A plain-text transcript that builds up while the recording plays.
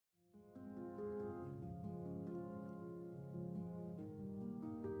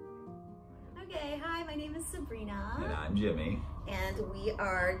Okay, hi, my name is Sabrina. And I'm Jimmy. And we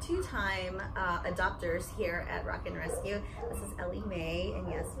are two-time adopters here at Rock and Rescue. This is Ellie Mae, and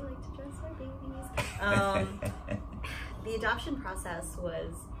yes, we like to dress our babies. The adoption process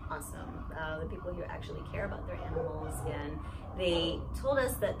was awesome. The people who actually care about their animals, and they told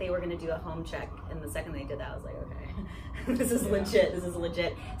us that they were going to do a home check, and the second they did that, I was like, okay, this is legit, this is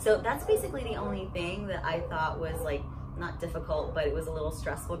legit. So that's basically the only thing that I thought was like, not difficult, but it was a little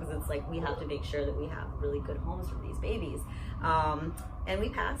stressful because it's like we have to make sure that we have really good homes for these babies. And we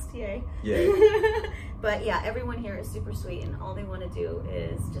passed, yay. Yay. But yeah, everyone here is super sweet, and all they want to do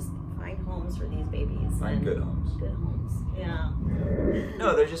is just find homes for these babies. Find good homes. Good homes, yeah.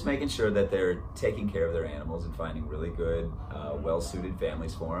 No, they're just making sure that they're taking care of their animals and finding really good, well-suited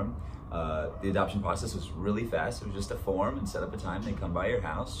families for them. The adoption process was really fast. It was just a form and set up a time. They come by your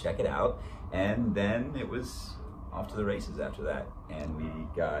house, check it out, and then it was off to the races after that. And we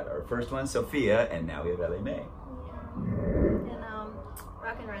got our first one, Sophia, and now we have Ellie Mae. Yeah. And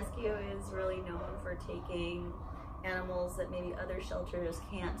Rock and Rescue is really known for taking animals that maybe other shelters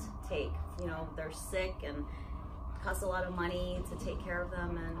can't take. You know, they're sick and it costs a lot of money to take care of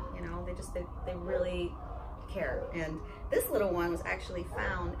them, and you know, they really care. And this little one was actually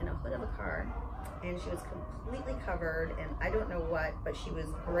found in a hood of a car, and she was completely covered, and I don't know what, but she was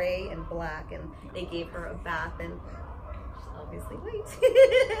gray and black, and they gave her a bath, and she's obviously white.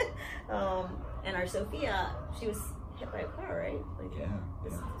 And our Sophia, she was hit by a car, right? Like, Yeah.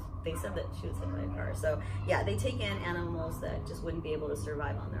 They said that she was hit by a car. So yeah, they take in animals that just wouldn't be able to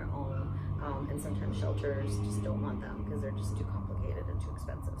survive on their own, and sometimes shelters just don't want them because they're just too complicated and too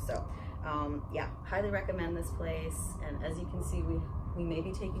expensive. So yeah, highly recommend this place, and as you can see, we may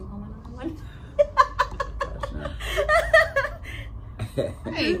be taking home another one.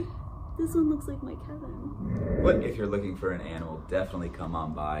 Hey, this one looks like my Kevin. But if you're looking for an animal, definitely come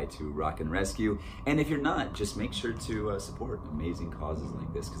on by to Rock and Rescue. And if you're not, just make sure to support amazing causes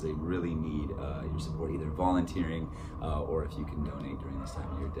like this, because they really need your support, either volunteering or if you can donate during this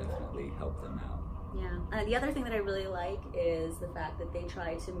time of year, definitely help them out. Yeah. The other thing that I really like is the fact that they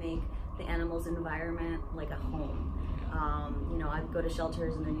try to make the animals' environment like a home. You know, I go to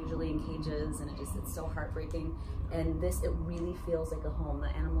shelters and they're usually in cages, and it's so heartbreaking. And this, it really feels like a home. The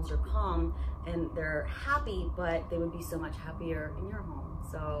animals are calm and they're happy, but they would be so much happier in your home.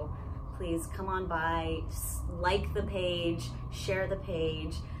 So please come on by, like the page, share the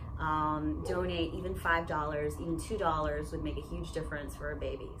page, donate. Even $5, even $2 would make a huge difference for a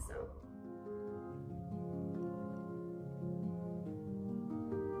baby. So.